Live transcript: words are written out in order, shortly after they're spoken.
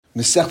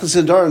Mesechtes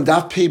Nedarim,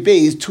 Daf Pei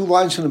Beis, 2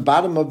 lines from the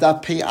bottom of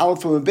Daf Pei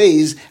Aleph from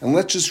Beis, and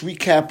let's just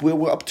recap where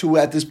we're up to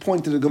at this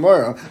point in the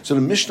Gemara. So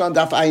the Mishnah on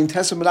Daf Ayin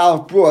Tesam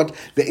Aleph brought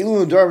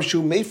Ve'elu Nedarim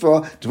Shu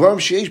Meifa Dvarim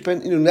Sheish Ben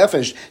Inu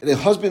Nefesh. The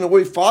husband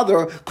or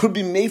father could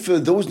be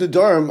Meifa those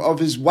Nedarim of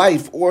his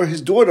wife or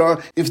his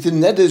daughter if the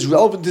neder is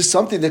relevant to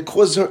something that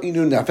causes her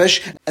Inu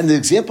Nefesh. And the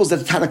examples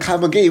that Tanna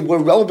Kama gave were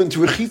relevant to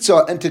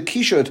Rechitza and to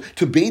Kishut,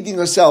 to bathing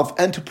herself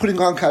and to putting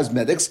on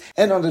cosmetics.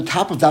 And on the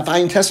top of Daf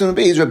Ayin Tesam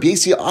Beis, Rabbi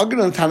Yesi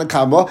argued on Tanna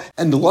Kama,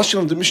 and the lashon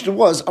of the Mishnah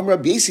was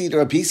Rabbi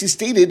Yesi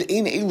stated,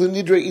 Ein elu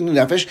nidre inu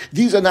nefesh.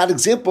 These are not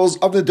examples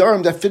of the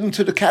darim that fit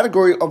into the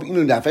category of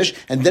inu nefesh.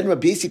 And then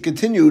Rabbi Yesi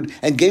continued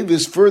and gave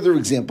us further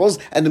examples,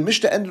 and the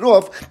Mishnah ended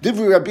off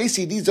Divri Rabbi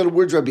Yesi. These are the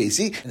words Rabbi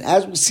Yesi. And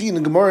as we'll see in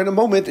the Gemara in a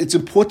moment, it's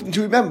important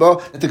to remember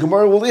that the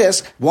Gemara will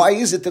ask, why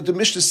is it that the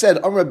Mishnah said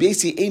Rabbi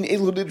Yesi ein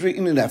elu nidre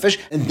inu nefesh,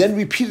 and then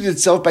repeated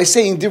itself by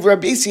saying Divri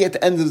Rabbi Yesi at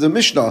the end of the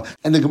Mishnah.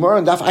 And the Gemara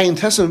in Daf Ayin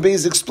Tesam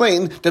Beis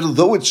explained that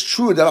although it's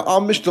true that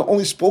our Mishnah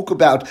only spoke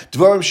about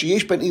Dvarim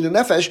sheyesh ben inu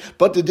nefesh,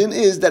 but the din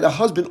is that a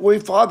husband or a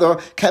father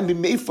can be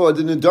made for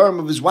the nedarim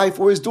of his wife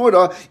or his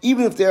daughter,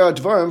 even if there are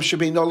Dvarim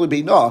shebeina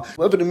lebeina.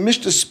 However, the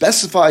Mishnah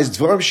specifies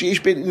Dvarim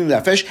sheyesh ben inu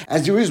nefesh,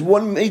 as there is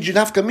one major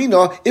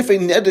nafkamina if a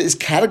neder is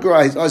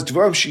categorized as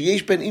Dvarim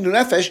sheyesh ben inu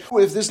nefesh,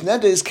 or if this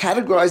neder is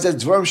categorized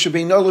as Dvarim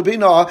shebeina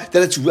lebeina,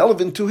 that it's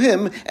relevant to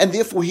him, and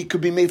therefore he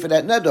could be made for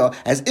that neder.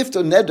 As if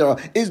the neder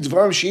is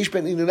Dvarim sheyesh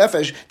ben inu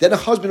nefesh, then a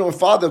husband or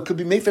father could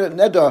be made for that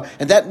neder,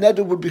 and that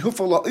neder would be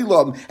hufal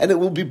la'ilam, and it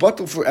will be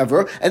bottled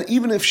forever, and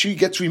even if she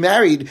gets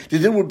remarried, the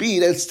din would be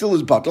that it still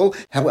is bottled.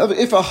 However,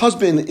 if a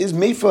husband is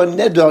made for a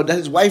neder that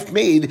his wife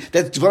made,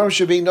 that's dvarim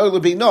shebeina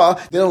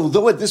lebeina, then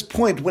although at this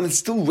point, when it's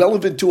still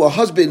relevant to a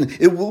husband,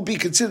 it will be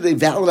considered a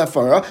valid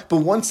afara, but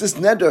once this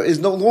neder is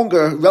no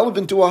longer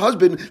relevant to a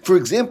husband, for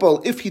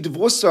example, if he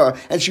divorced her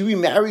and she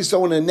remarries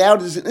someone and now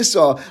there's an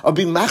issa of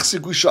being machzik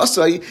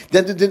ushasai,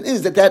 then the din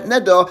is that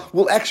neder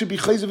will actually be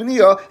chayz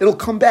v'niyah, it'll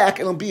come back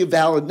and it'll be a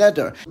valid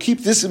neder. Keep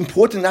this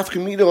important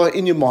nafkamina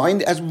in your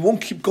mind, as we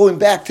won't keep going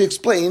back to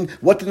explain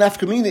what the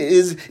nafkamina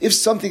is if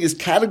something is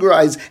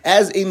categorized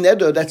as a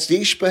neder that's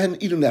yesh behen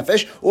inu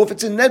nefesh, or if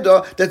it's a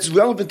neder that's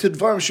relevant to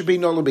dvarim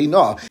shebeina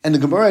lebeina. And the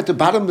Gemara at the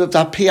bottom of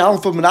that Pei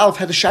Aleph of Aleph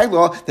had a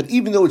shayla that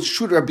even though it's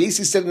true that Rabbi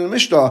Yesi said in the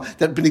Mishnah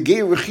that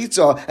b'negei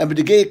rechitza and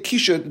b'negei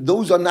kishut,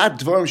 those are not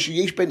dvarim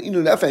sheyesh ben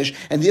inu nefesh,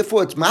 and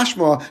therefore it's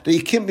mashma that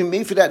you can't be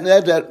made for that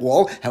neder at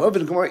all. However,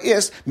 the Gemara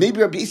asks,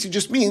 maybe Rabbi Yesi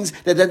just means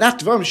that they're not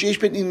dvarim sheyesh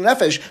ben inu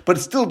nefesh, but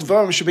it's still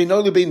dvarim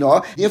shebeina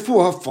lebeina.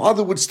 Therefore, her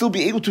father would still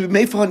be able to be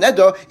made for her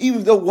neder,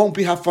 even though it won't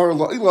be hafar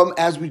la'ilam,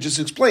 as we just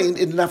explained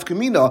in the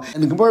nafkamina.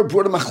 And the Gemara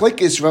brought a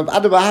machlekes. Rav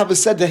Ada bar Ahava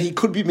said that he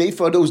could be made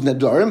for those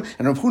nedarim,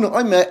 and Rav Huna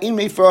Omer ain't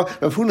made for.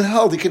 Rav Huna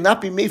held he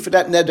cannot be made for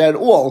that neder at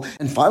all.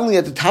 And finally,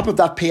 at the top of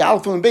that Pei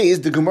Aleph and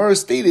Beis, the Gemara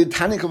stated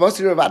Tani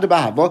Kavasi Rav Ada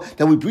bar Ahava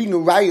that we bring a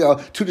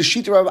raya to the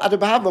shita of Ada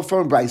bar Ahava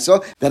from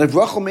Brisa that if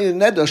Rachel made a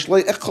neder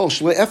shlei echol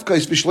shlei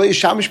efkais v'shlei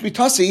shamish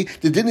mitasi,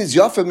 the din is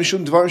yafa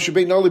mishum dvarim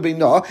shebeina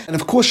lebeina, and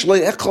of course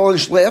shlei echol and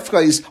shlei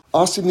efkais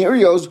are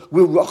scenarios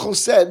where Rachel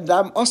said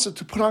that I'm also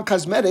to put on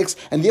cosmetics,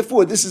 and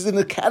therefore this is in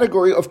the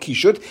category of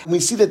kishut. And we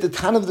see that the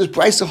Tana of this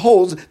brisa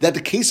holds that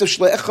the case of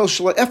shlei echol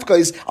shlei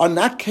efkais are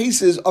not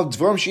cases of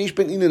dvarim sheyesh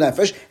ben inu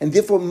nefesh, and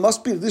therefore it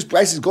must be that this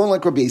brisa is going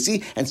like Rabbi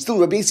Yesi, and still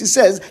Rabbi Yesi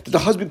says that the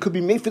husband could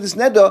be made for this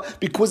neder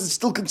because it's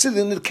still considered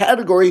in the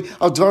category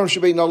of dvarim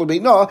shebeina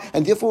lebeina,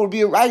 and therefore it would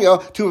be a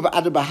raya to Rav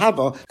Ada bar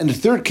Ahava. And the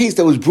third case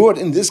that was brought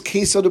in this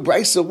case of the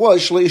brisa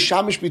was shlei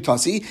shamish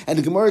mitasi, and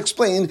the Gemara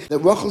explained that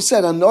Rachel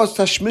said anos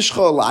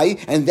tashmishcha alai,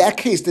 and in that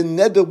case the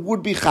neder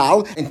would be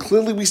chal, and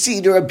clearly we see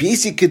that Rabbi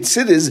Yesi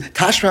considers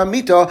tashma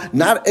mita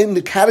not in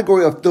the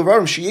category of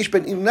dvarim sheyesh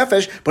ben inu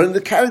nefesh, but in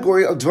the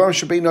category of dvarim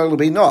shebeina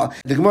lebeina.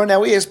 The Gemara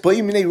now asks,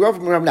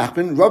 Rav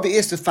Nachman, Rav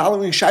asked the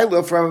following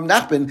shayla from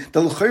Rav Nachman,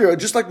 the l'chayra,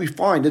 just like we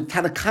find that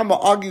Tanna Kama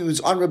argues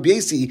on Rabbi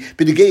Yesi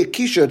b'negei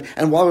kishut,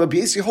 and while Rabbi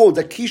Yesi holds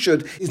that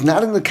kishut is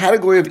not in the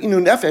category of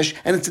inu nefesh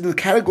and it's in the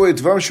category of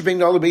dvarim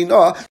shebeina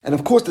lebeina, and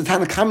of course the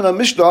Tanna Kama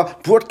Mishnah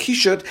brought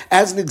kishut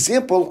as an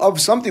example of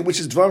something which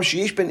is dvarim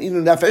sheyesh ben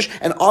inu nefesh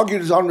and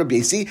argued as on Rabbi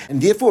Yesi,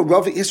 and therefore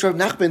Rav Yisrael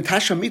Nachman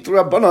Tasha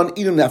Mitra Rabbanon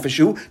inu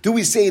nefeshu. Do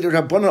we say that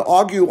Rabbanon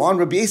argue on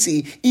Rabbi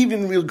Yesi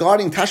even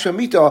regarding Tasha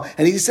Mitra?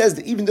 And he says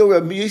that even though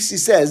Rabbi Yesi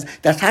says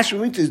that Tasha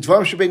Mitra is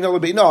dvarim shebeina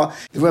lebeina,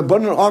 the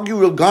Rabbanon argue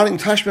regarding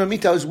Tasha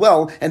Mitra as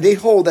well, and they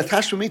hold that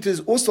Tasha Mitra is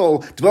also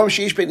dvarim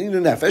sheyesh ben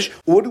inu nefesh.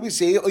 Or do we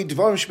say oy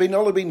dvarim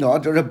shebeina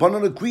lebeina? The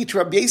Rabbanon agree to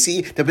Rabbi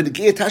Yesi that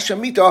b'negei Tasha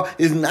Mitra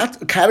is not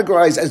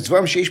categorized as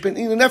dvarim sheyesh ben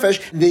inu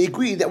nefesh. They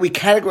agree that we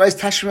categorize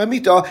Tasha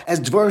Mitra as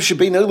dvarim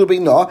shebeina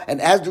lebeina,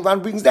 and as the Ran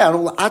brings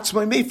down, as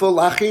we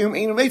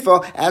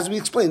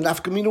explained,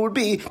 nafkamina would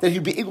be that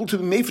he'd be able to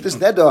be made for this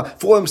neder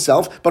for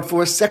himself, but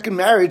for a second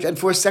marriage and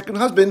for a second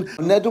husband,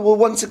 neder will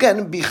once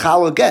again be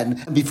chal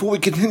again. And before we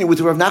continue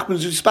with Rav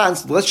Nachman's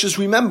response, let's just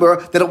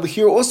remember that over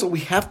here also we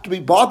have to be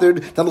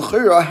bothered that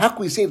l'chayra, how can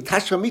we say that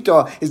Tashma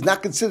Mita is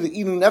not considered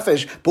inu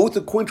nefesh, both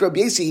according to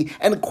Rabbi Yesi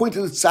and according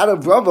to the tzad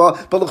of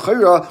Rava, but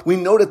l'chayra we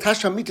know that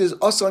Tashma Mita is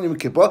also on Yom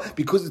Kippur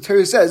because the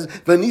Torah says,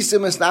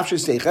 Noisim es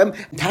nafshes seichem.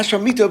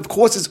 Tashamita, of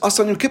course, is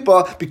Asa on Yom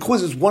Kippur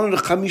because it's one of the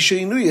Chamisha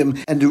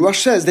Inuyim. And the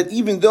Rosh says that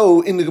even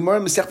though in the Gemara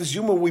Masechtas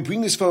Yuma we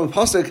bring this from a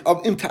pasuk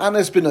of Im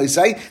Ta'anas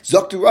Benoisai,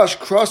 Zok the Rosh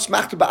cross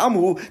Smachta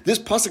Ba'amhu. This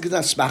pasuk is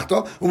not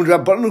Smachta.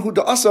 Rabbanan hu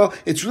da Asa.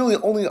 It's really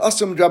only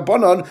Asa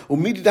Rabbanan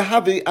Umidi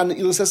Dahavi and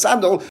Ilsa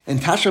Sandal. And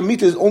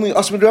Tashamita is only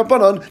Asa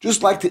Rabbanan,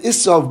 just like the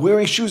Issa of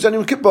wearing shoes on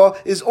Yom Kippur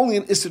is only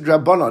an Issa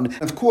Rabbanan.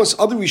 And of course,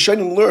 other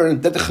Rishonim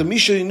learn that the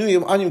Chamisha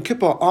Inuyim on Yom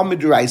Kippur are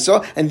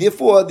Midraisa, and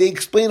therefore they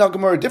explain our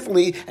Gemara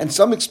differently. And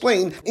some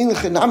explain in the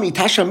Chanami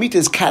Tashamita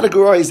is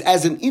categorized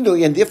as an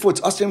Inu, and therefore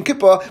it's Asa Yom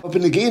Kippur. But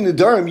in the Gei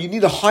Nedarim, you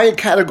need a higher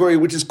category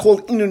which is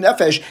called Inu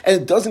Nefesh,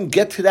 and it doesn't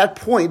get to that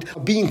point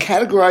of being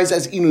categorized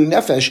as Inu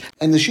Nefesh.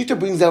 And the Shita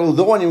brings that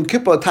although on Yom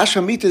Kippur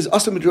Tashamita is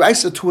Asa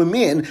Midraisa to a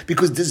man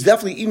because there's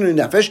definitely Inu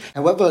Nefesh.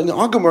 However, in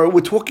our Gemara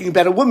we're talking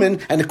about a woman,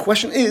 and the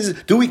question is,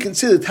 do we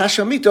consider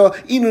Tashamita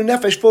Inu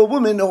Nefesh for a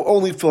woman or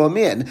only for a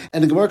man?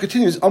 And the Gemara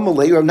continues,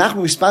 Amalei, Rav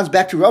Nachman responds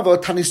back to Rava,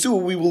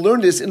 Tanisu, we will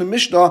learn this in the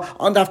Mishnah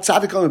on Daf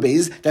Tzadik on the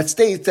base that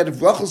states that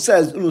if Rachel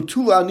says,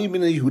 Unutula ani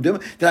min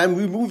Yehudim, that I'm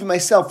removing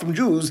myself from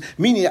Jews,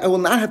 meaning I will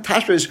not have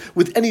tashrish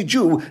with any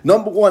Jew.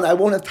 Number one, I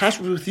won't have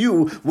tashrish with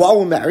you while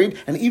we're married,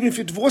 and even if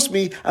you divorce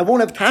me, I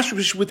won't have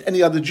tashrish with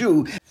any other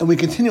Jew. And we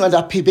continue on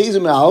Daf Pei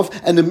Beis Alf,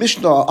 and the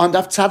Mishnah on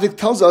Daf Tzadik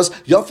tells us,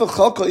 Yafa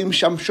Chalka im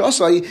Sham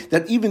Shasai,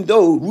 that even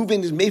though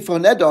Reuven is made for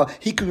Neda,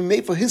 he can be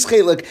made for his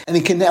chelik, and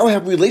he can now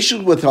have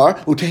relations with her.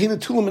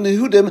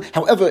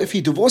 However, if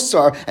he divorced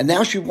her and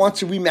now she wants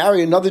to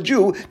remarry another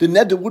Jew, the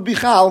Neda would be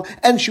chal,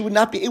 and she would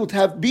not be able to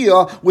have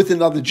bia with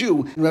another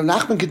Jew. And Rav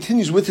Nachman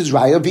continues with his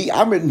raya,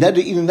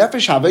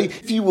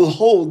 if you will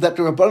hold that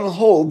the Rabbanan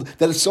hold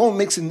that if someone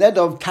makes a Neda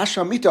of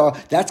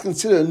Tashamita, that's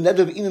considered a Neda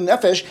of Inu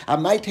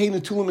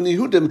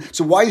Nefesh,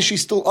 so why is she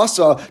still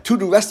asa to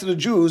the rest of the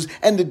Jews?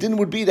 And the din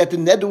would be that the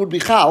Neda would be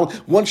chal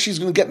once she's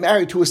going to get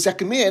married to a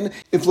second man.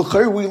 If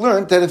l'chayr we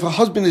learned that if a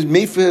husband is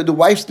made for the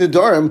wife's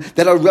nedarim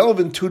that are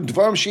relevant to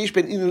dvarim sheish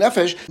ben inu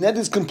nefesh, neda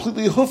is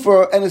completely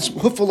hufer and it's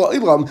hufer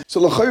la'ilam.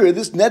 So l'chayr,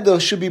 this neda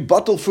should be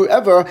bottled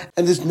forever,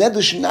 and this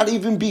neda should not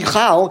even be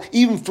chal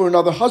even for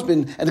another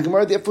husband. And the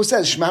Gemara therefore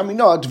says shema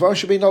mina dvarim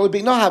shebein ala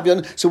bein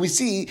havyan. So we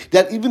see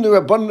that even the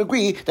Rabbanan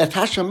agree that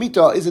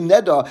Tashamita is a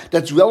neda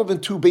that's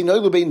relevant to bein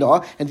ala bein,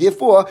 and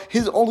therefore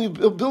his only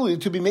ability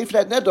to be made for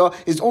that neda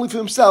is only for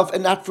himself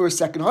and not for a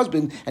second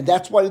husband. And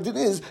that's why the din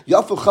is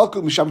yafu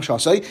chalku misham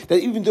shasai, that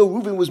even though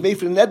Reuven was made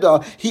for the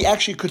neda, he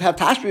actually could have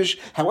tashrish.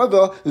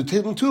 However, the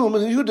Teilim Tulim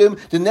and the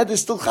Yehudim, the neda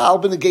is still chal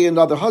ben gay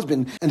another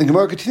husband. And the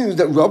Gemara continues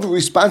that Rav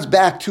responds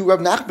back to Rav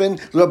Nachman,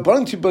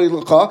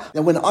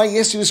 that when I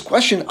asked you this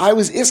question, I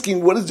was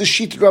asking, what is the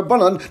sheet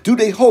Rabbanan? Do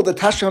they hold that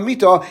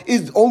Tashamita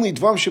is only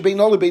dvarim shebein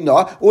ala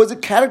beina, or is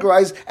it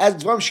categorized as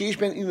dvarim sheish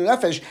ben inu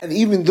nefesh? And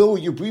even though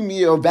you bring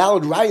me a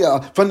valid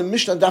raya from the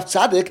Mishnah Daf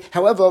Tzadik,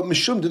 however,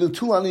 Mishum the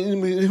Tulan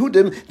and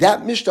Yehudim,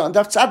 that Mishnah on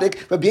Daf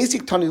Tzadik, Rabbi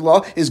Yossi Tani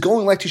law is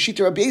going like to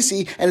Shita Rabbi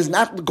Yossi and is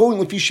not going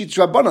with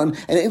Shita Rabbanan.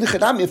 And in the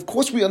Chadami, of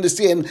course, we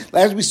understand,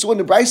 as we saw in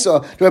the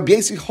Brisa, the Rabbi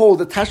Yossi hold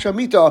that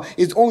Tashamita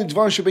is only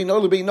dvarim shebein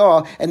ala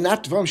beina and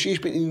not dvarim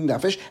sheish ben inu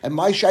nefesh. And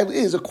my shaila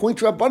is, according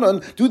to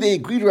Rabbanan, do they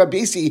agree to Rabbi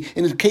Yossi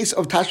in the case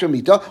of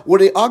Tashamita, or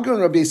they argue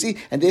on Rabbi Yossi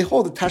and they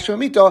hold that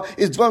Tashamita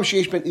is dvarim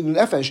sheish ben inu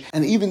nefesh?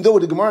 And even though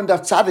the Gemara in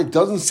Daf Tzadik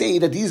doesn't say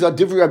that these are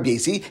divrei Rabbi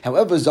Yossi,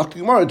 however, Zok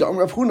Gemara Da'am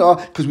Rav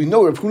Huna, because we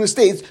know Rav Huna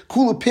states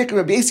Kula Pik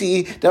Rabbi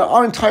Yossi that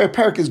our entire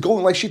parak is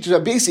going like Shita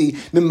Rabbi Yossi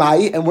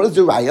Mimai. And what is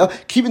the raya?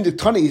 Kivin the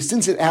Tani,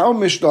 since in our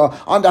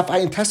Mishnah on Daf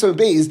Ayin Tesa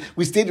Beis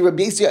we stated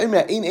Rabbi Yossi Aimer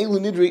Ein Elu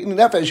Nidri Inu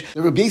Nefesh.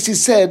 The Rabbi Yossi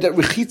said that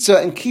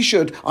Rechitza and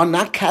Kishut are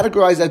not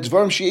categorized as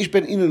Dvarim Sheish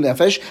Ben Inu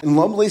Nefesh, and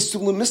Lamlei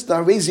Sulam Mishnah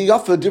Rezi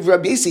Yafa Div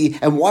Rabbi Yossi.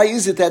 And why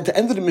is it that at the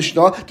end of the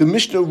Mishnah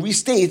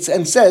restates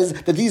and says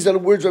that these are the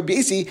words Rabbi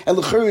Yossi and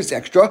L'chayr is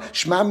extra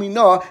Shema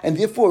Mina, and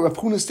therefore Rav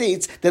Huna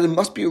states that it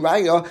must be a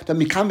raya that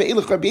Mikam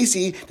Ve'elach Rabbi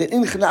Yossi that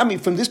in Chanami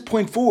from this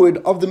point forward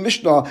of the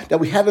Mishnah that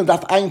we had in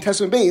Daf Ayin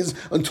Tesa Beis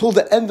until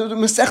the end of the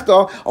Masechta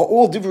are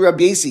all Divrei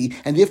Rabbi Yossi.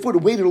 And therefore the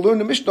way to learn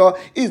the Mishnah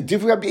is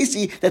Divrei Rabbi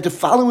Yossi, that the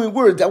following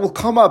words that will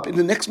come up in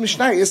the next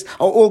Mishnayos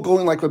are all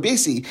going like Rabbi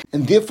Yossi.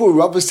 And therefore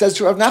Rav says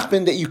to Rav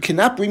Nachman that you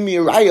cannot bring me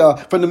a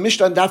raya from the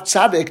Mishnah on Daf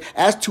Tzadik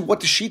as to what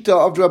the Shita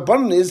of the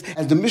Rabbanan is,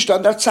 as the Mishnah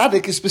on Daf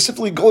Tzadik is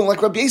specifically going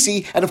like Rabbi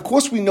Yossi. And of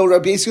course we know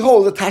Rabbi Yossi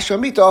hold that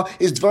Tashamita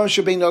is Dvarim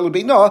shebein ala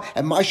beina,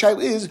 and my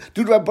shaila is,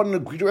 do the Rabbanan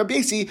agree to Rabbi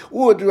Yossi,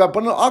 or do the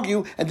Rabbanan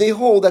argue and they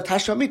hold that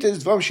Tashamita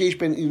is Dvarim sheish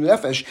ben inu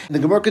nefesh? And the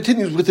Gemara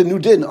continues with the new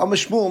din.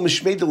 Shmuel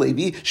mishmei de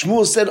Levi.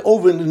 Shmuel said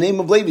over in the name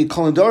of Levi,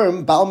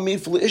 Kolandarim bal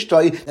made for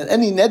ishtai, that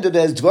any neder that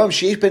is Dvarim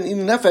sheish ben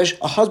inu nefesh,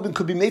 a husband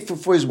could be made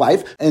for his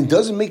wife, and it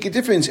doesn't make a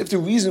difference if the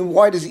reason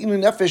why there's inu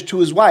nefesh to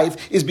his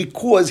wife is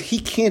because he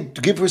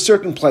can't give her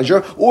certain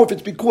pleasure, or if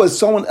it's because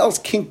someone else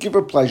can't give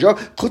her pleasure.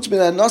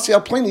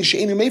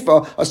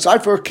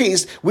 Aside for a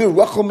case where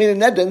Rachel made a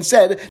neder and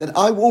said that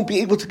I won't be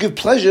able to give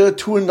pleasure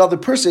to another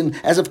person,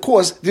 as of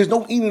course there's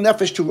no inu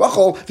nefesh to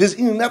Rachel, there's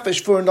inu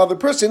nefesh for another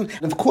person,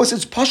 and of course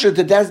it's pasha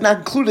that is not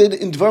included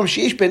in dvarim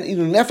sheish ben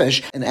inu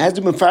nefesh. And as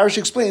the Mefarish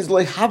explains, that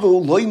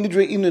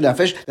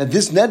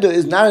this neder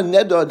is not a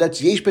neder neder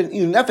that's yesh ben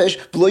inu nefesh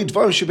v'lo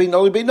dvarim shebein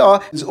ali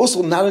beina is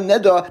also not a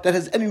neder that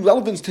has any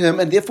relevance to him,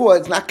 and therefore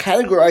it's not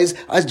categorized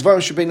as dvarim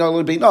shebein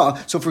ali beina.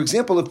 So, for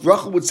example, if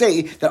Rachel would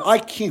say that I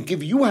can't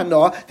give you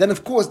hana, then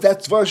of course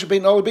that's dvarim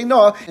shebein ali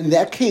beina. In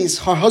that case,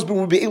 her husband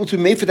would be able to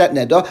make for that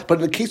neder. But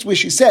in the case where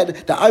she said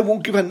that I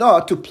won't give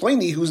hana to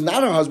Pliny, who's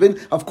not her husband,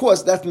 of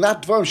course that's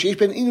not dvarim sheyesh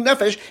ben inu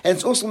nefesh, and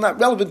it's also not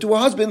relevant to her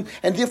husband,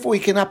 and therefore he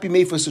cannot be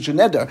made for such a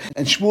neder.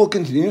 And Shmuel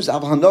continues,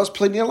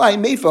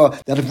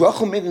 that if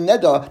Rachel made a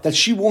neder that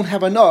she won't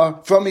have hana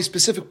from a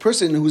specific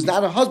person who's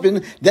not her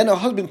husband, then her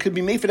husband could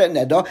be made for that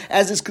neder,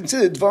 as is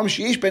considered dvarim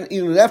sheyesh ben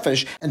inu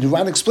nefesh. And the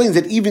Ran explains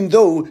that even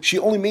though she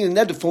only made a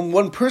neder from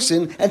one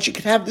person, and she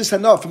could have this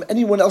hana from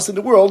anyone else in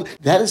the world,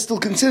 that is still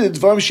considered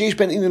dvarim sheyesh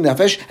ben inu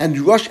nefesh. And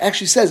Rush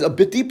actually says a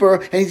bit deeper,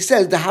 and he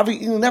says the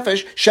havi inu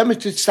nefesh shemet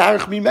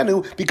tzarich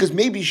mimenu, because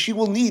maybe she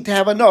will need to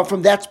have hana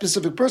from that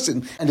specific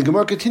person. And the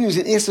Gemara continues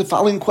and asks the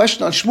following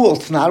question on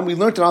Shmuel. Tonight we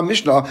learned in our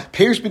Mishnah,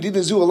 Peiros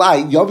medina zu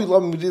alai yavi lo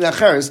medina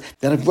acheres,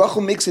 that if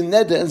Rachel makes a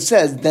neder and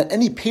says that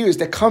any peiros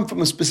that come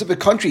from a specific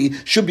country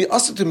should be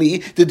usher to me,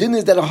 the din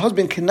is that a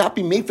husband cannot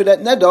be made for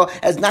that neder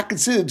as not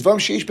considered dvarim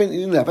sheyesh ben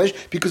inu nefesh,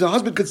 because a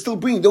husband could still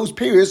bring those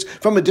peiros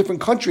from a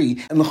different country.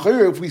 And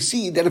l'chayr, if we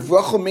see that if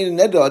Rachel made a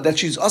neder that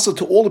she's usher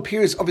to all the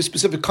peiros of a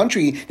specific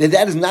country,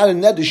 that is not a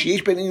neder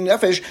sheyesh ben inu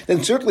nefesh,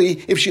 then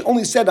certainly if she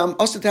only said I'm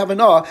usher to have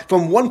hana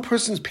from one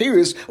person's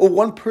peiros or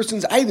one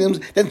person's items,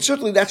 then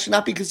certainly that should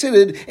not be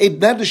considered a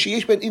neder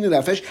sheyesh ben inu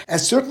nefesh,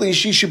 as certainly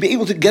she should be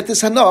able to get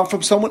this hana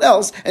from someone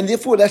else, and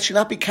therefore that should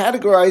not be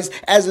categorized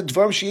as a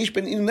dvarim sheyesh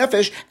ben inu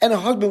nefesh, and a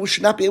husband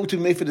should not be able to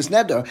be made for this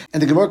neder.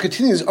 And the Gemara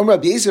continues,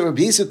 Rabbi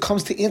Yisrael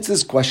comes to answer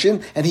this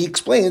question, and he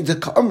explains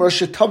that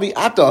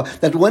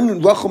that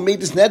when Rachel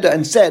made this neder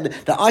and said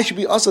that I should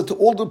be usher to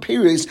all the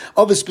peiros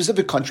of a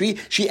specific country,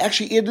 she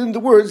actually added in the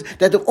words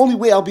that the only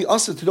way I'll be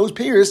usher to those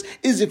peiros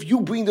is if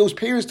you bring those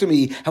peiros to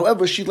me.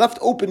 However, she left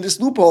open this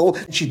loophole,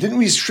 and she didn't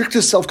restrict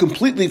herself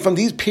completely from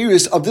these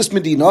peiros of this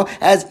Medina,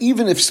 as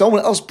even if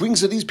someone else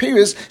brings her these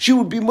peiros, she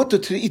would be mutter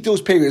to eat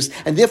those peiros.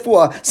 And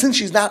therefore, since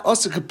she's not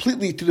usher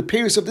completely to the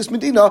peiros of this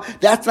Medina,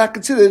 that's not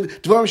considered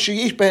dvarim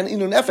sheyesh ben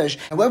inu nefesh.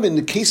 However, in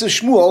the case of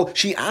Shmuel,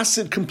 she asked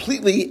it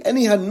completely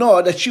any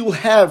hana that she will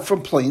have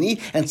from Pliny,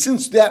 and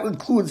since that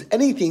includes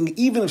anything,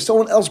 even if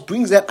someone else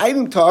brings that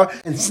item to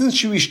her, and since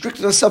she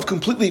restricted herself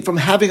completely from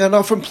having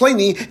hana from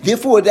Pliny,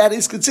 therefore that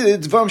is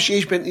considered dvarim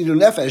sheyesh ben inu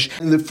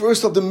nefesh. In the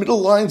first of the middle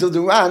lines of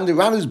the Ran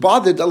is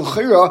bothered that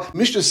al-Chira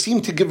Mishnah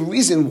seemed to give a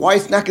reason why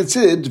it's not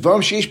considered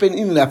dvarim sheyesh ben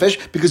inu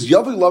nefesh, because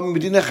yavi lo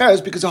medina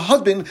acheres, because a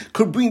husband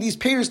could bring these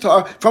peiros to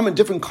her from a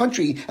different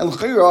country, and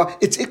al-Chira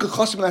it's ikka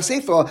chasim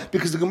nasefa,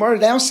 because the Gemara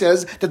now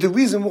says that the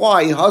reason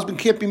why a husband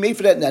can't be made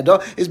for that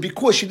neder is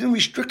because she didn't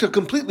restrict her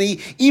completely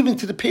even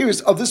to the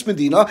peiros of this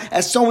Medina,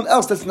 as someone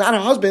else that's not her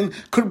husband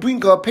could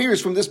bring her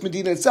peiros from this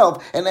Medina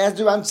itself. And as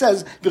the Ran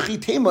says,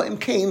 v'chitema im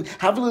kain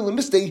havli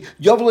lemistei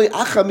yavli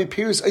acha mi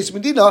peiros eis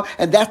Medina,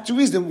 and that's the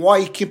reason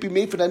why he can't be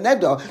made for that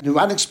neder. The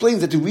Ran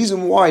explains that the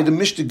reason why the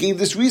Mishnah gave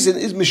this reason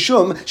is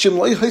mishum shem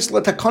lo yichis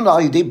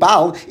latakana yidei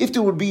baal. If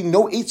there would be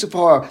no eitz of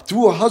her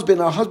through her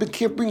husband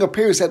can't bring her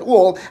peiros at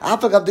all.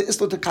 Afagav the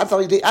isla takata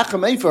yidei acha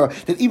meifer,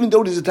 that even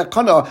though there's a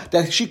takana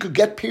that she could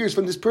get peiros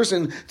from this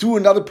person through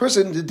another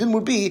person, the din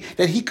would be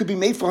that he could be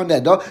made for her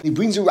neder. He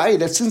brings a raya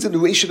that since in the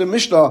Reish of the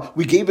Mishnah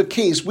we gave a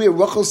case where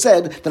Rachel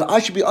said that I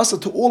should be usher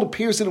to all the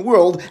peiros in the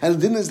world, and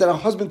the din is that a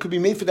husband could be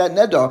made for that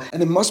neder,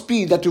 and it must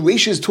be that the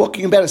Reish is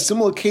talking about a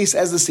similar case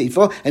as the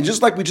Sefer, and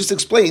just like we just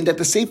explained that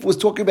the Sefer was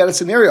talking about a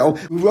scenario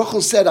where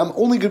Rachel said I'm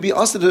only going to be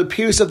usher to the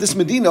peiros of this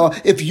Medina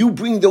if you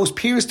bring those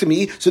peiros to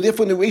me. So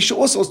therefore the Reish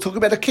also is talking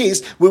about a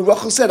case where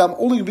Rachel said I'm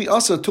only going to be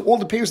usher to all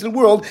the peiros in the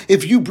world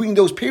if you bring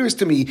those peiros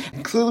to me.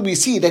 And clearly we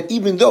see that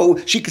even though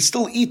she could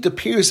still eat the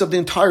peiros of the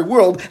entire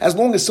world, as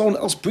long as someone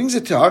else brings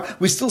it to her,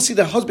 we still see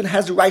that husband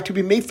has the right to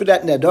be made for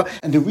that neder.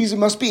 And the reason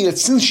must be that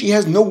since she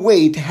has no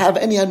way to have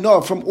any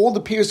hana from all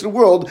the peiros of the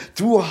world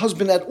through her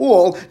husband at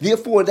all,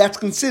 therefore that's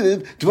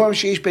considered dvarim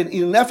sheyesh ben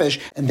inu nefesh.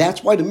 And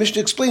that's why the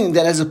Mishnah explained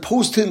that as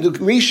opposed to the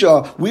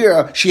Reisha,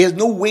 where she has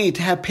no way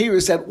to have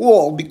peiros at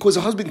all because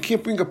her husband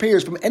can't bring her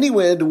peiros from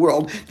anywhere in the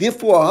world,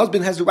 therefore her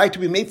husband has the right to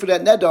be made for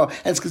that neder,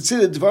 and it's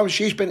considered dvarim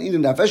sheyesh ben inu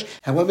nefesh.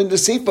 However, in the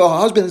Sefer, her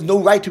husband has no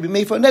right to be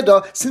made for a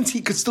neder, since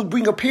he could still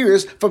bring her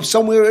peiros from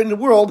somewhere in the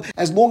world,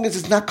 as long as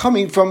it's not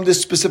coming from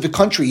this specific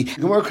country.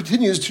 The Gemara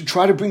continues to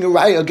try to bring a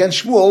raya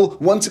against Shmuel,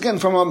 once again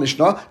from our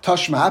Mishnah,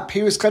 Tashma,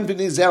 peiros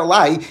kanvini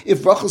zerlai,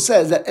 if Rachel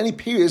says that any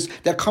peiros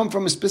that come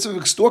from a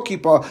specific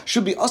storekeeper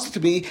should be usher to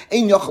be,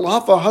 ein yachal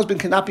hafa, her husband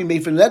cannot be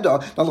made for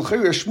neder. Now,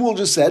 Shmuel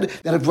just said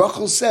that if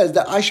Rachel says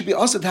that I should be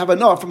usher to have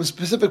enough from a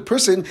specific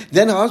person,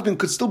 then her husband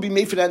could still be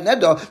made for that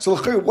neder. So,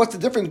 what's the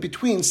difference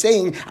between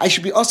saying I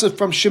should be usher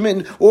from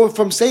Shimon or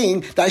from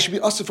saying that I should be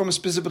usher from a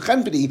specific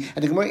company?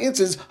 And the Gemara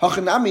answers,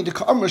 Hachanami the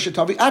Ka'amr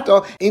Shetavi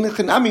Ata, in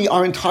Chanami,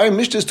 our entire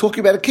Mishnah is talking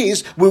about a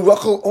case where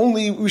Rachel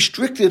only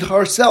restricted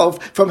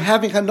herself from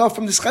having enough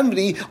from this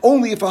company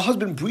only if her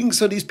husband brings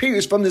her these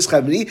peiros from this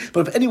company.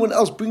 But if anyone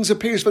else brings her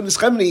peiros from this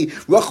company,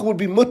 Rachel would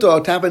be mutter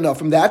to have enough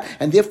from that,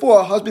 and therefore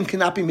her husband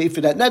cannot be made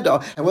for that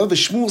neder. However,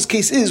 Shmuel's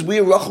case is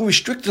where Rachel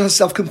restricted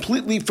herself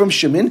completely from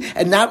Shimon,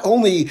 and not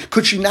only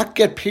could she not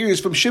get periods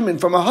from Shimon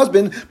from her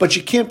husband, but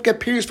she can't get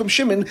periods from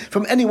Shimon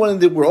from anyone in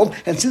the world.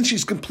 And since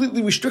she's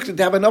completely restricted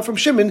to have enough from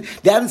Shimon,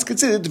 that is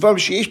considered Dvar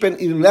Sheyesh Ben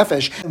Inu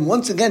Nefesh. And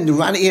once again, the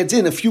Ran adds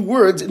in a few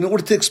words in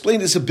order to explain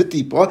this a bit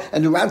deeper.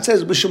 And the Ran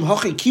says,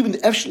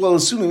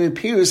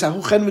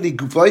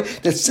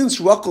 that since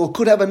Rachel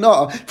could have a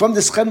na from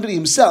this chenvedi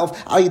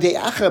himself,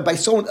 by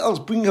someone else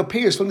bringing her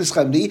periods from this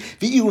chenvedi,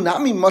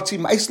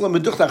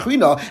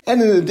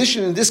 and in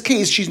addition, in this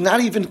case, she's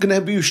not even going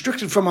to be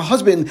restricted from her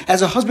husband,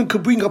 as her husband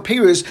could bring her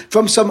periods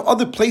from some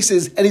other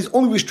places, and he's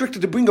only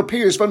restricted to bring her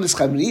periods from this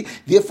chenvedi.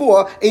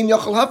 Therefore, ein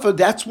yachal hafer.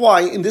 That's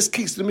why in this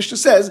case the Mishnah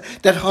says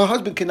that her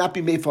husband cannot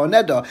be made for a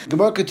neder.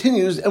 Gemara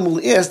continues and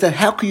will ask that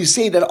how can you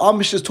say that our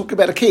Mishnah is talking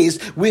about a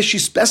case where she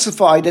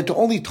specified that the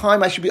only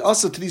time I should be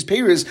asked to these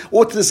periods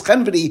or to this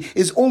chenvedi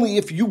is only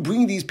if you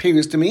bring these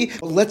periods to me.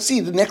 Well, let's see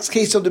the next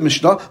case of the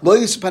Mishnah.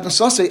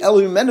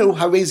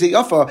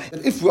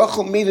 If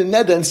Rachel made a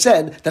neder and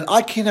said that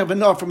I can't have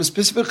enough from a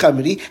specific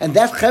chenvedi, and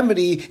that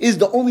chenvedi is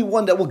the only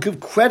one that will give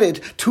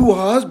credit to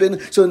her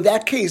husband, so in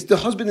that case the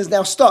husband is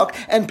now stuck,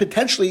 and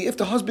potentially if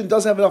the husband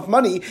doesn't have enough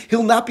money,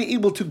 he'll not be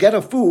able to get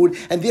her food,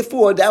 and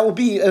therefore that will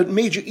be a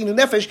major inu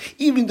nefesh,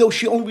 even though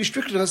she only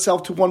restricted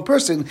herself to one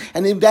person.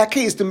 And in that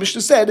case, the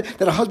Mishnah said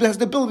that a husband has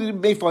the ability to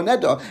make for a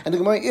neder. And the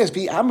Gemara is,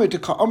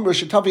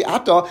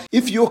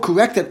 if you're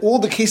correct that all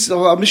the cases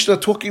of our Mishnah are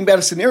talking about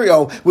a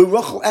scenario where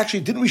Rachel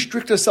actually didn't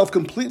restrict herself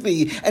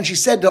completely, and she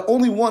said the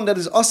only one that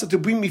is asked to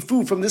bring me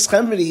food from this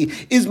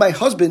chenvedi is my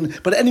husband,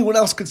 but anyone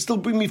else could still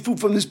bring me food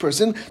from this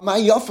person. My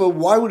yafa,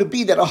 why would it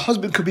be that a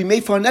husband could be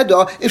made for a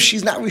neder if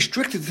she's not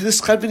restricted to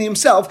this chenvedi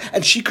himself,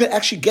 and she could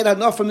actually get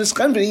enough from this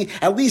chenvedi,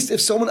 at least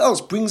if someone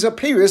else brings her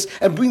payers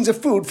and brings her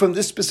food from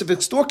this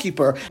specific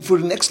storekeeper? For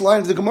the next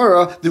line of the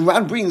Gemara, the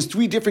Ran brings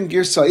three different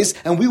girsais,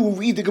 and we will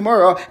read the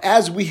Gemara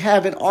as we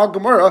have in our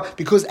Gemara,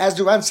 because as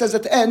the Ran says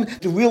at the end,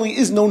 there really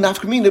is no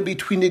nafkamina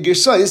between the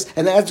girsais,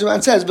 and as the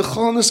Ran says, the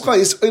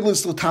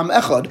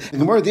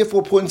Gemara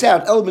therefore points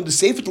out element the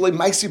sefer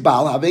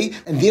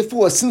and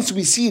therefore since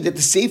we see that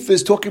the sefer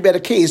is talking about a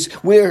case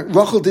where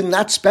Rachel did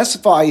not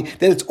specify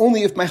that it's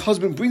only if my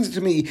husband brings it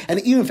to me, and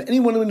even if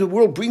anyone in the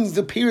world brings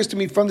the periods to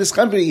me from this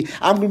chenvedi,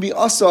 I'm going to be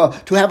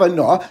asa to have a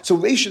na. So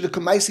Reisha the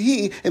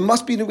Kamaisihi, it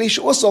must be in the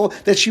Reisha also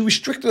that she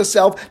restricted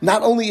herself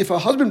not only if her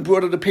husband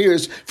brought her the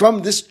periods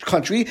from this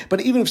country,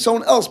 but even if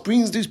someone else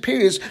brings these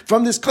periods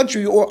from this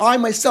country, or I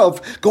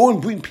myself go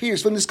and bring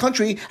periods from this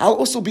country, I'll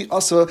also be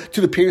asa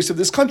to the periods of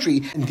this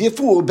country. And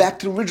therefore, back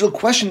to the original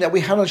question that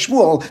we had on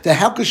Shmuel, that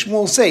how could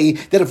Shmuel say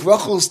that if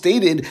Rachel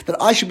stated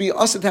that I should be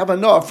asa to have a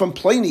na from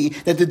Pliny,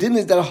 that the din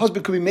is that a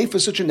husband could be made for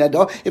such a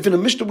neder, if in the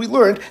Mishnah we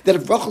learned that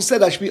if Rachel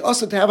said I should be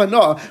asa to have a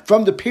na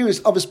from the periods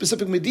of a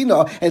specific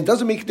Medina, and it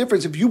doesn't make a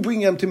difference if you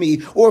bring them to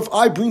me or if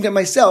I bring them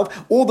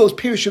myself, all those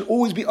periods should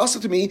always be asa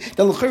to me,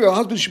 then a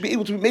husband should be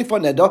able to be made for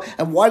a neder.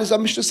 And why does our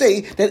Mishnah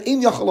say that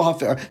in yachal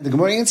hafer? The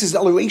Gemara answers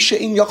that Reisha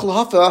in yachal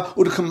hafer,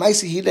 or the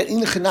Kamaisihi, that in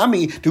the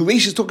Chanami, the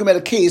Reisha is talking about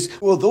a case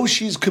where although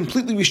she's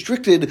completely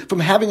restricted from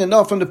having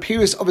enough from the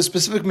periods of a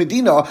specific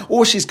Medina,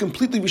 or she's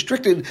completely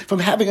restricted from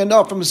having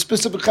enough from a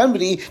specific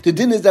chenvedi, the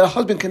din is that a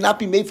husband cannot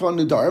be made for a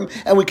nedarim.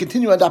 And we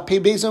continue on that pei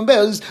beis and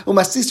bez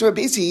umasisra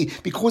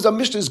Rabbeisi, because our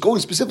Mishnah is going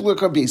specifically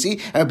to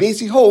Rabbeisi, and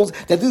Rabbeisi holds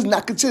that this is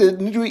not considered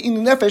niduri in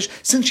nefesh,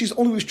 since she's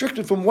only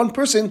restricted from one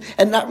person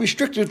and not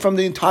restricted from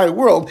the entire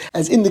world.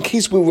 As in the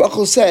case where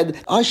Rachel said,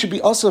 I should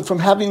be also from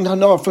having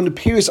hana from the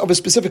periods of a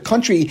specific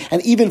country,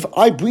 and even if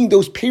I bring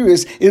those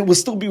periods, it will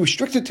still be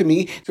restricted to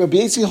me. So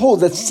Rabbeisi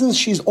holds that since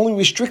she's only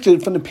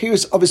restricted from the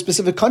periods of a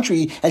specific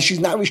country, and she's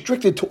not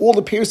restricted to all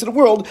the periods of the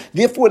world,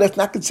 therefore that's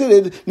not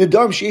considered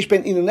nedarim sheyesh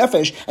ben inu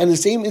nefesh. And the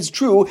same is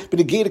true but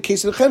the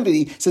case of the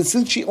chenvedi,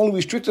 since she only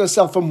restricted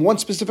herself from one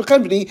specific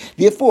chenvedi,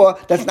 therefore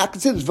that's not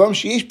considered dvarim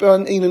sheyesh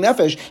ben inu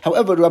nefesh.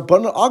 However, the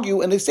Rabbanan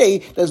argue and they say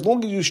that as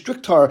long as you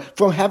restrict her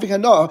from having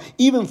hana,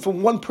 even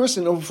from one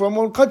person or from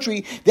one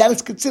country, that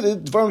is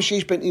considered dvarim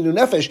sheyesh ben inu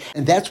nefesh.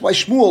 And that's why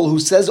Shmuel, who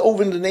says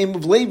over in the name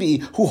of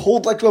Levi, who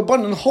hold like the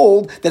Rabbanan,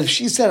 hold that if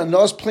she said a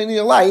na is plainly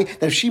a lie,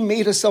 that if she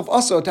made herself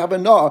asa to have a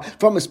na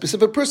from a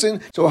specific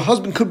person, so her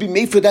husband could be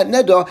made for that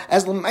neder,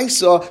 as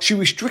l'maisa she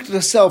restricted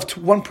herself to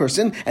one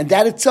person, and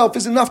that itself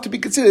is enough to be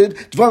considered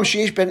dvarim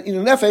sheyesh ben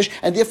inu nefesh,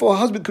 and therefore her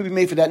husband could be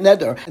made for that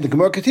neder. And the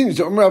Gemara continues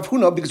to Rav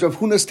Huna, because Rav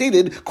Huna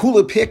stated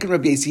kula perek and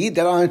Rabbeisi,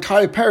 that our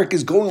entire perek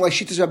is going like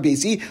Shittas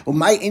Rabbeisi,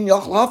 umay in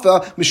yachal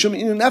hafa mishum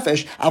inu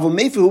nefesh avol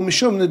meifhu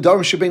mishum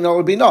nedarim shebein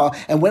alabina.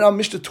 And when our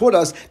Mishnah taught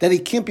us that he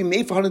can't be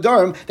made for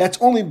nedarim, that's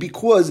only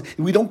because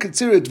we don't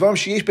consider it dvarim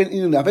sheyesh ben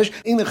inu nefesh.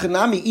 In the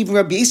Chanami, even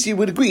Rabbeisi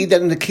would agree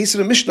that in the case of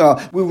the Mishnah,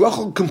 where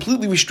Rachel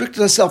completely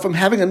restricted herself from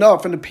having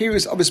enough from the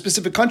periods of a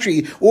specific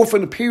country or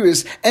from the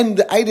periods and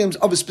the items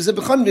of a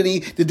specific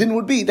chenvedi, the din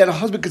would be that a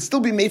husband could still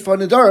be made for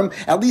nedarim,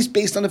 at least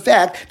based on the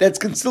fact that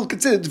it's still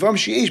considered dvarim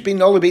sheyesh ben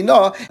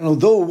alabina. And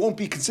although it won't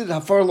be considered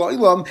hafar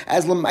la'ilam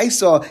as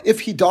lamaisa,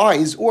 if he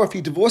dies or if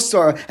he divorced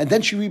her and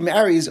then she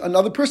remarries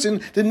another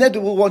person, the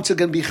neder will once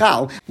again be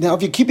chal. Now,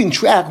 if you're keeping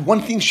track,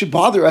 one thing should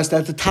bother us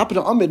that at the top of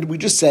the Amid we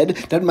just said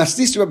that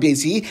Maslis Rabbi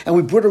Yasi, and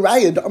we brought a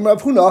raya to Amar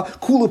Rav Huna,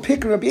 Kula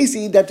Pik Rabbi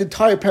Yasi, that the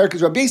entire parak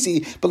is Rabbi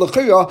Yasi. But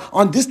l'chayra,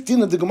 on this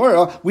din of the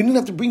Gemara, we didn't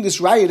have to bring this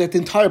raya that the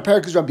entire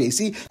parak is Rabbi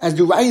Yasi, as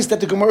the rayas that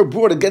the Gemara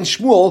brought against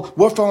Shmuel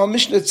were from our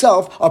Mishnah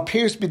itself, are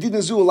Peres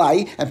Bedina Zu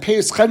Alai and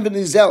Peres Chen Ben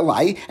Izel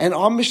Alai, and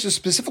our Mishnah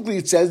specifically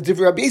it says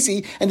Divrei Rabbi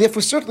Yasi, and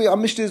therefore certainly our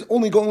Mishnah is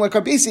only going like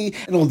Rabbi Yasi.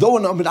 And although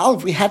in Amud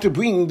Aleph we had to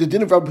bring the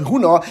din of Rabbi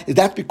Huna,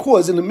 that's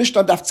because in the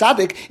Mishnah Daf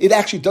Tzadik it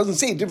actually doesn't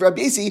say Divrei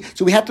Rabbi Yasi,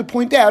 so we had to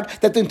point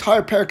out that the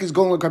entire parak is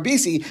going like Rabbi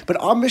Yasi,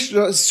 but our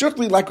Mishnah is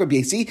certainly like Rabbi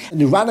Yasi,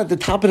 and the Ran at the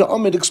top of the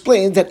Amud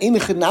explains that in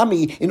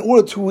Chanami, in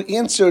order to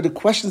answer the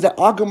questions that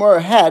our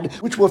Gemara had,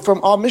 which were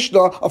from our Mishnah,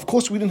 of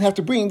course we didn't have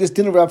to bring this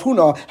din of Rav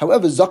Huna.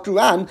 However,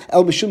 Zakduran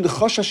El Mishum the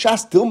Chosha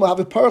Shas Dilma have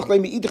a parach le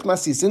meidich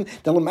masisin.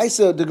 The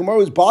Lemaisa, the Gemara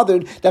was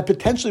bothered that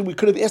potentially we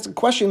could have asked a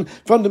question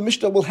from the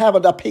Mishnah we'll have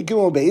on that Pei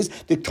Gimel Beis.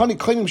 The Tani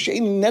Koinim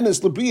Shein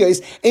Nenes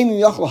Lebriyos Ein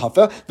Yachal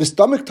Hafa the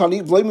stomach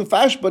Tani Vloim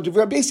Fash but the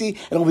Rabbi Yasi,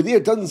 and over there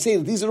it doesn't say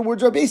that these are the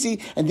words of Rabbi Yasi,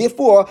 and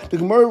therefore the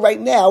Gemara right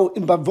now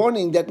in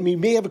Bavoning that we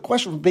may have a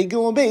question from Pei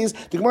Gimel Beis,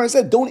 the Gemara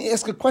said don't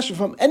ask a question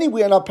from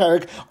anywhere in our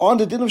parak on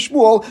the din of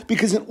Shmuel,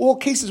 because in all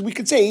cases we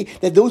could say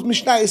that those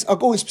Mishnayos are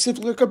going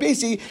specifically like Rabbi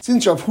Yasi,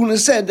 since Rav Huna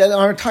said that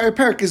our entire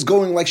parak is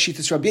going like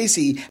Shitas Rabbi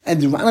Yasi.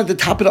 And the Ran at the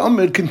top of the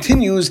Amud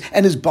continues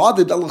and is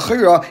bothered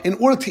al-Khira in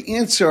order to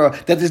answer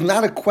that is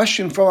not a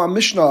question from our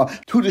Mishnah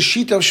to the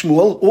Shita of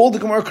Shmuel. All the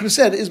Gemara could have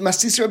said is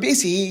Mastis Rabbi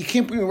Yasi. He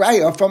can't bring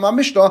Raya from our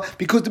Mishnah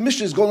because the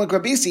Mishnah is going like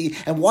Rabbi Yasi.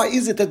 And why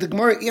is it that the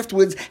Gemara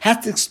afterwards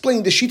has to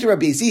explain the Shita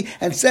Rabbi Yasi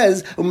and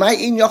says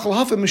Umay ein yachal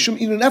hafa mishum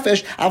inu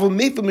nefesh aval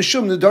mefa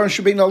mishum nedarim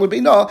shebeina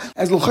lebeina,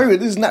 as l'chayra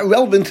this is not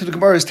relevant to the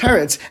Gemara's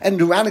teretz, and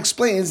the Ran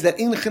explains that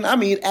in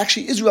Chanami it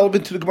actually is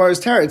relevant to the Gemara's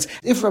teretz.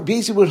 If Rabbi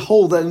Yasi would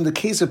hold that in the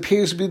case of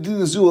Peres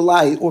B'din Zu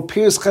Alai or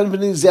Peres Chen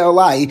Ben Izel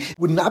Alai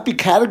would not be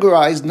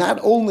categorized not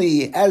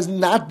only as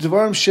not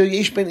Dvarim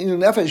Sheyesh Ben Inu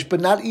Nefesh, but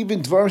not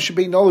even Dvarim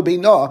Shebeina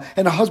Lebeina,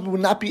 and a husband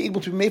would not be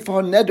able to be made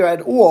for her neder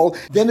at all,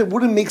 then it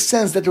wouldn't make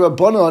sense that the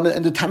Rabbanon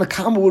and the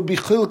Tanakama would be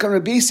Chiluk and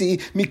Rabbi Yasi,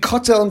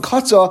 Mikotza and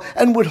Kotza,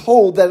 and would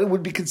hold that it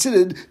would be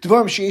considered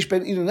Dvarim Sheyesh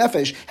Ben Inu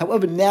Nefesh.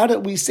 However, now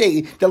that we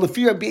say that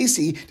Lefi Rabbi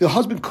Yasi, the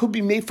husband could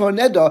be made for a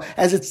neder,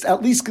 as it's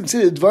at least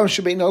considered Dvarim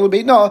Shebeina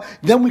Lebeina,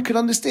 then we could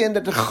understand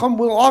that the Chacham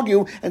will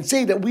argue and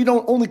say that we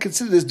don't only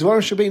consider this Dvarim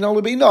Shebeina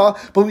Lebeina,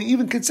 but we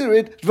even consider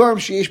it Dvarim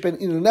Sheyesh Ben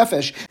Inu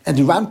Nefesh. And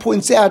the Ran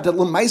points out that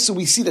L'maisa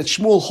we see that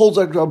Shmuel holds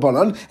like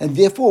Rabbanon, and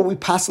therefore we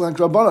pass like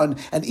Rabbanon.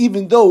 And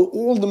even though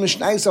all the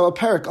Mishnayos of our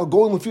parak are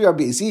going Lefi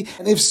Rabbi Yasi,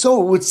 and if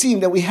so, it would seem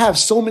that we have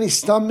so many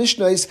Stam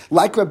Mishnayos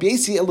like Rabbi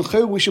Yasi, and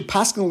we should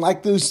pass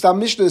like those Stam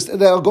Mishnayos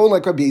that are going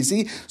like Rabbi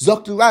Yasi.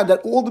 Zok the Ran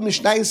that all the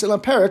Mishnayos in our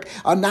parak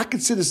are not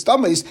considered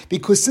Stamis,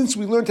 because since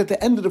we learned at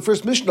the end of the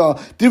first Mishnah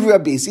Divrei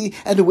Rabbi Yasi,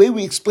 and the way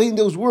we explain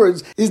those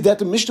words is that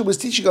the Mishnah was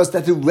teaching us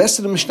that the rest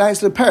of the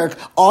Mishnayos of the parak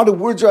are the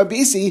words of Rabbi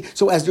Yasi.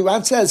 So as the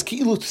Ran says,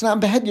 Ki'ilu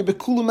T'nam Behedya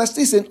Bekulu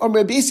Mastisin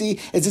Rabbi Yasi,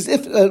 it's as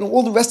if in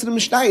all the rest of the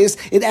Mishnayos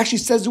it actually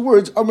says the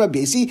words Rabbi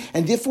Yasi,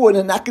 and therefore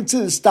they're not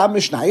considered Stam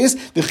Mishnayos.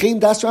 V'chein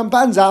Das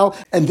Ramban Zal,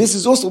 and this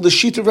is also the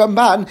sheet of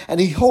Ramban, and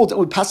he holds that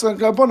we pass like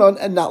Rabbanon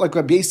and not like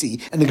Rabbi Yasi.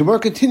 And the Gemara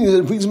continues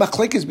and brings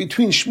machlekes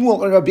between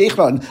Shmuel and Rabbi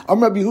Echron.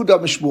 Rabbi Yehuda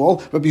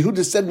Shmuel. Rabbi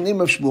Yehuda said in the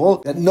name of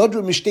Shmuel that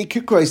Nodru Mishtei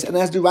Kikros, and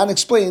as the Ran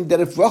explained that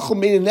if Rachel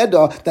made a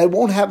neder that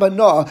won't have a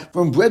na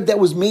from bread that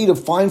was made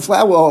of fine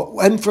flour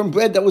and from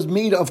bread that was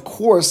made of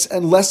coarse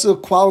and lesser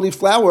quality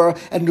flour,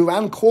 and the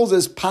Ran calls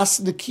this pas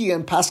nekia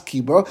and pas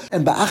kibar,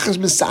 and ba'achas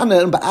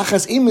misana and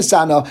ba'achas ein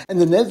misana,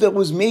 and the neder that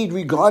was made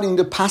regarding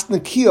the pas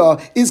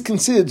nekia is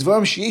considered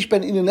dvarim sheyesh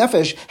ben inu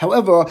nefesh.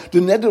 However, the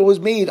neder that was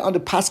made on the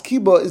pas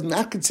kibar is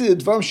not considered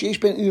dvarim sheyesh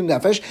ben inu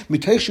nefesh.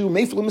 Miteshu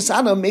meifel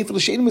misana meifel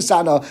shein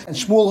misana, and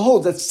Shmuel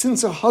holds that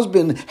since a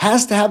husband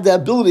has to have the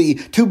ability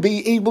to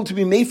be able to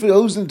be made for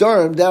those in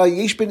Durham that are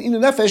yesh ben inu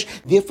nefesh,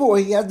 therefore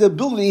he has the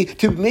ability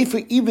to be made for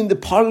even the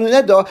part of the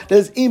neder that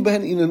is ein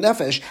ben inu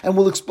nefesh. And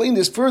we'll explain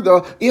this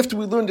further after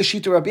we learn the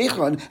Shita Rabbi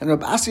Echron. And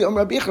Rabbi Asi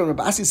Rabbi Echron,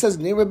 Rabbi Asi says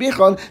in Rabbi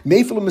Echron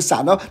meifel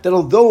misana, that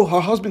although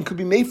her husband could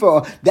be made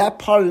for that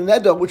part of the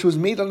neder which was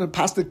made on the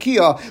pasta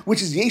kia,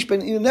 which is yesh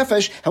ben inu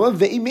nefesh,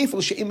 however ve'i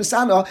meifel she'ei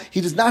misana,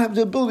 he does not have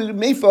the ability to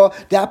make for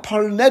that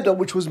part of the neder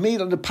which was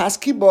made on the pas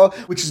kiba,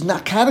 which is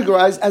not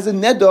categorized as a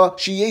neder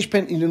sheyesh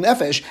ben inu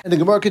nefesh. And the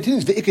Gemara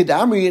continues, ve'iked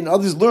amri, and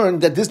others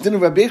learned that this din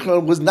of Rabbi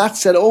Echron was not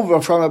set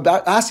over from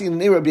Rabbi Asi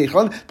and Rabbi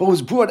Echron, but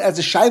was brought as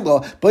a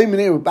shayla by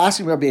Rabbi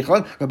Asi and Rabbi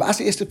Echron. Rabbi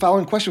Asi asked the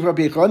following question for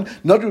Rabbi Echron: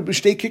 Nodru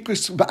b'shtei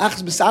kikros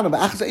ba'achas misana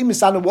ba'achas ein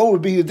misana. What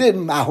would be the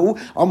din? Mahu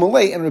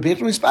amalei. And Rabbi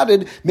Echron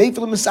responded,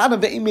 meifel misana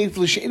ve'im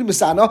meifel she'ein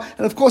misana.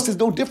 And of course, there's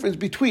no difference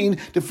between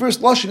the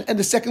first lashon and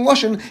the second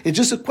lashon. It's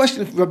just a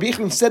question if Rabbi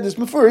Echron said this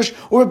mefurish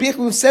or Rabbi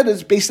Echron said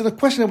it's based on a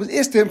question that was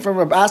asked to him from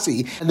Rabbi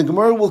Asi. And the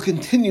Gemara will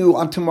continue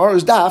on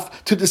tomorrow's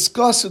daf to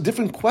discuss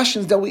different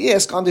questions that we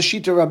ask on the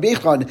Shita Rabbi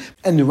Echron.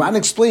 And the Ran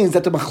explains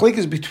that the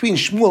machlekes between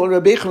Shmuel and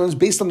Rabbi Echron is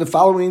based on the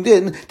following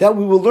din that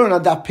we will learn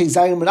on daf Pei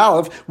Zayin and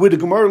Aleph, where the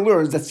Gemara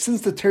learns that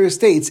since the Torah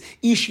states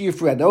Ish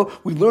Yifredo,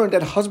 we learned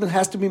that a husband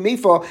has to be made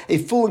for a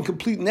full and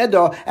complete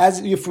neder,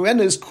 as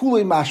Yifredo is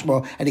kulei mashma,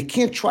 mashma, and he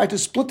can't try to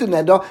split the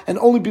neder and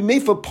only be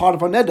made for part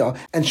of a neder.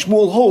 And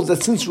Shmuel holds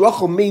that since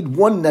Rachel made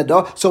one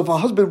neder, so if a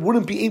husband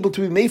wouldn't be able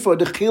to be made for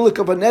the chelik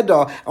of a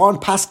neder on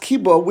pas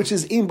kiba, which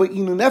is in by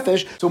inu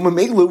nefesh, so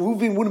Mamela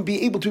Reuven wouldn't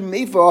be able to be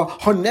made for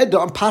her neder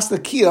on pas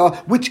nakia,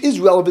 which is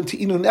relevant to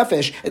inu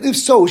nefesh. And if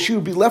so, she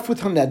would be left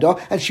with her neder,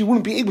 and she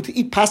wouldn't be able to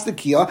eat pas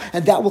nakia,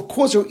 and that will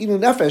cause her inu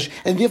nefesh.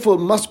 And therefore, it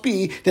must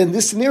be that in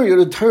this scenario,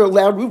 the Torah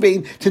allowed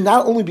Reuven to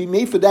not only be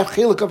made for that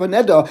chelik of a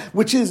neder,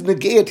 which is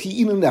negayat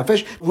he inu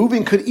nefesh.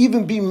 Reuven could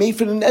even be made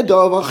for the neder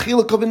of a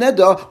chelik of a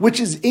neder, which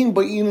is in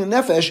by inu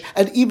nefesh.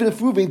 And even if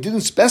Reuven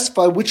didn't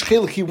specify which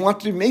chelik he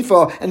wanted to be made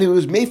for, and it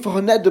was made for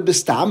her neder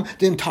bistam,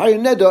 the entire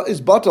neder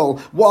is batal.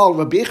 While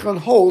Rabbi Yechon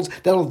holds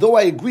that although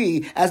I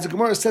agree, as the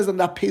Gemara says on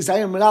that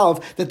Pezayim and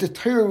Aleph, that the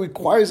Torah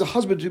requires a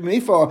husband to be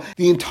made for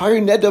the entire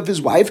neder of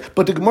his wife,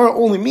 but the Gemara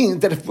only means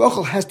that if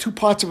Rachel has two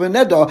parts of a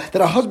neder,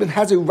 that a husband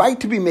has a right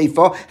to be made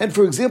for, and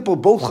for example,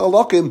 both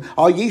chalakim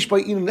are yesh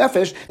by inu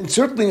nefesh, and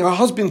certainly her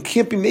husband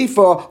can't be made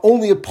for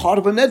only a part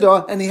of a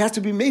neder, and he has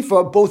to be made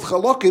for both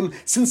chalakim,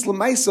 since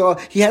Lamaisa,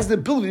 he has the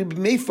ability to be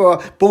made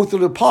for both of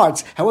the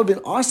parts. However, in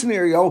our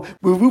scenario,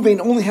 where Reuven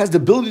only has the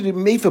ability to be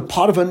made for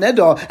part of a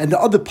neder, and the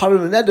other part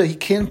of a neder he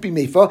can't be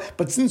made for,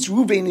 but since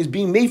Reuven is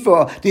being made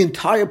for the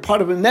entire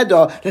part of a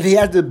neder that he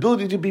has the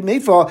ability to be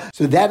made for,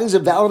 so that is a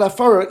valid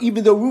afara,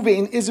 even though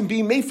Reuven isn't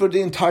being made for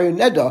the entire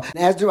neder.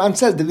 And as the Ran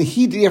says, that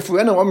he the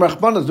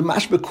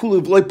mashbe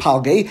kulu v'loy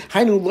palge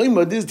hainu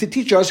loyma. This is to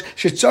teach us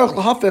shetzarach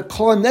lahafer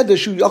kol neder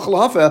shu yachal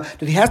lahafer,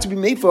 that he has to be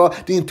made for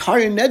the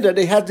entire neder that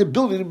he has the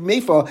ability to be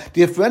made for.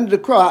 The friend of the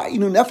kra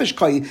inu nefesh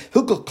kai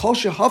hilkol kol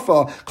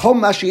shehafa kol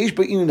mashiyesh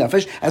by inu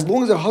nefesh. As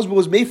long as her husband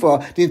was made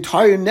for the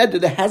entire neder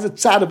that has a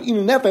tzad of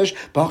inu nefesh,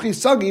 b'hachi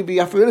sagi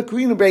v'yafer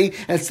karinu brei,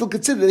 and still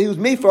consider that he was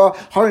made for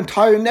her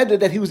entire neder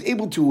that he was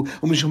able to.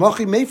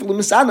 Umishamachi made for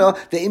l'misana,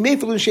 that he made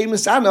for l'shem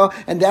misana,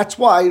 and that's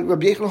why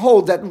Rabbi Yechon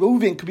holds that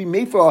Reuven could be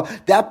made for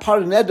that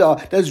part of neder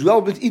that is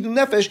relevant to inu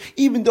nefesh,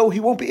 even though he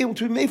won't be able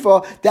to be made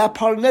for that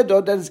part of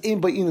neder that is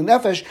aimed by inu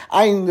nefesh.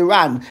 Ayin the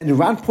Ran, and the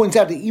Ran points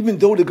out that even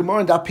though the Gemara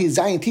and Daf Pei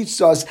Zayin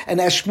teaches us, and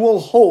as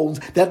Shmuel holds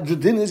that the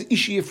din is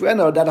ishi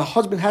yifrena, that a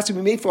husband has to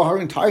be made for her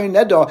entire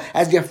neder,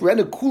 as the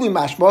yifrena kuli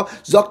mashma,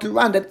 Zok the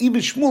Ran, that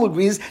even Shmuel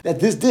agrees that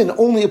this din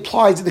only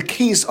applies in the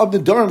case of the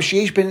Durham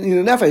Sheish Ben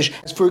inu nefesh.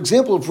 As for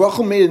example, if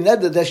Rachel made a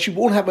neder that she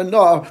won't have a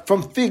nar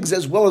from figs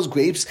as well as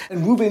grapes,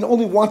 and Reuven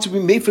only wants to be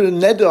made for the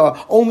neder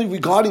only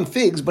regarding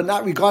figs but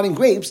not regarding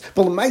grapes,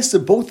 but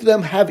l'maisa both of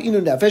them have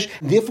inu nefesh,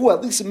 and therefore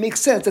at least it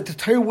makes sense that the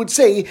Torah would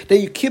say that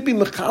you can't be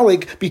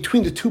mechalik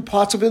between the two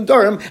parts of a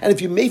Durham, and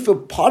if you made for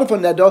part of a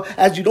neder,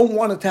 as you don't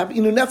want it to have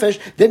inu nefesh,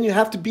 then you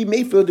have to be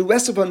made for the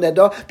rest of a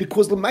neder,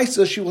 because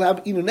l'maisa she will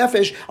have inu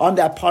nefesh on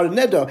that part of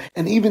neder.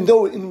 And even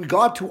though in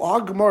regard to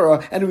our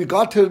Gemara and in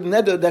regard to the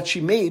neder that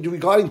she made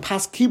regarding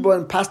pas kiba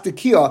and pas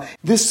tekiah,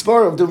 this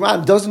svar of the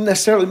Ran doesn't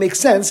necessarily make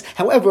sense.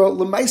 However,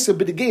 l'maisa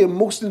b'degei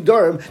most in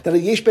Durham that a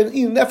yesh ben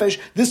inu nefesh,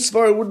 this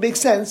svar would make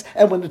sense.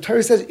 And when the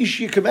Torah says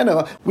ishi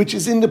kamena, which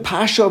is in the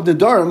pasha of the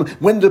Durham,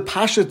 when the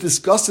pasha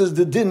discusses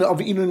the din of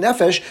inu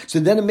nefesh, so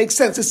then it makes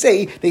sense to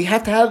say they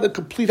have to have a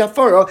complete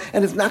hafara,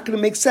 and it's not going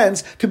to make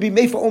sense to be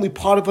made for only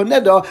part of a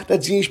neder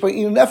that's yesh by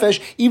inu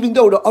nefesh, even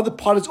though the other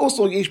part is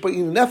also yesh by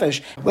inu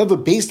nefesh. However,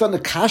 based on the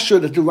kasha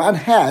that the Ran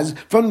has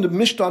from the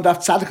Mishnah on Daf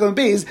Tzadik and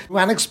Beis,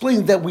 Ran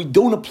explains that we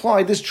don't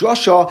apply this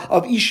drasha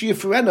of ishi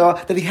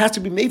yifrena, that he has to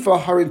be made for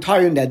her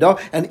entire neder,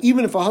 and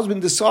even if a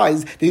husband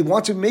decides that he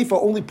wants to be made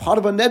for only part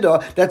of a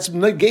neder that's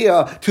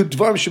negeya to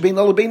dvarim shebein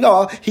ala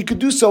beina, he could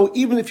do so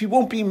even if he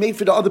won't be made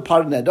for the other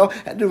part of neder.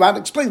 And the Ran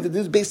explains that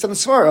this is based on a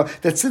svara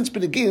that since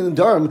benegeya in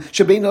dvarim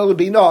shebein ala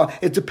beina,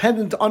 it's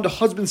dependent on the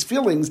husband's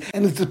feelings,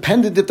 and it's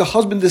dependent if the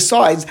husband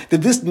decides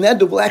that this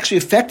neder will actually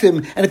affect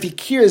him, and if he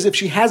cares if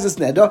she has this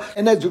neder.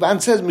 And as the Ran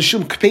says,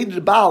 mishum kapeda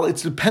the baal,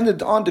 it's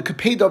dependent on the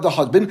kapeda of the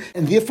husband,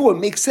 and therefore it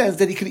makes sense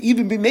that he could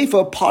even be made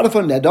for a part of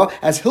a neder,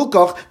 as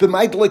hilkach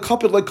b'mayt loy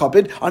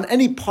kapid on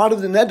any part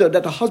of the neder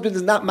that the husband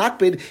is not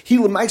makbid, he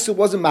l'maisa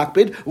wasn't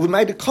makbid, or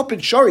b'mayt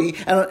kapid shari,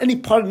 and on any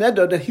part of the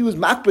neder that he was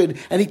makbid,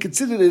 and he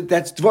considered it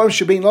that's dvarim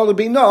shebein ala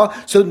beina,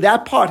 so in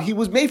that part he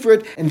was made for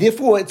it, and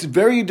therefore it's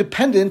very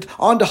dependent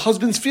on the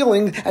husband's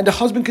feeling, and the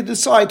husband could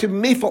decide to be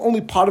made for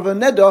only part of a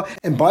neder.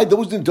 And by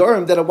those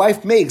nedarim that a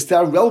wife makes that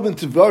are relevant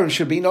to dvarim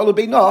shebein ala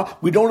beina,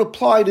 we don't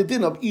apply the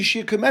din of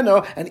ishi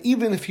kamena, and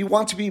even if he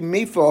wants to be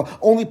made for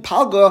only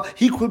palga,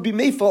 he could be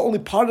made for only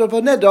part of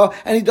a neder,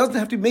 and he doesn't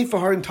have to be made for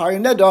her entire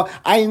neder.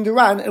 Ayin the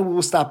Ran, and we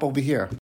will stop over here.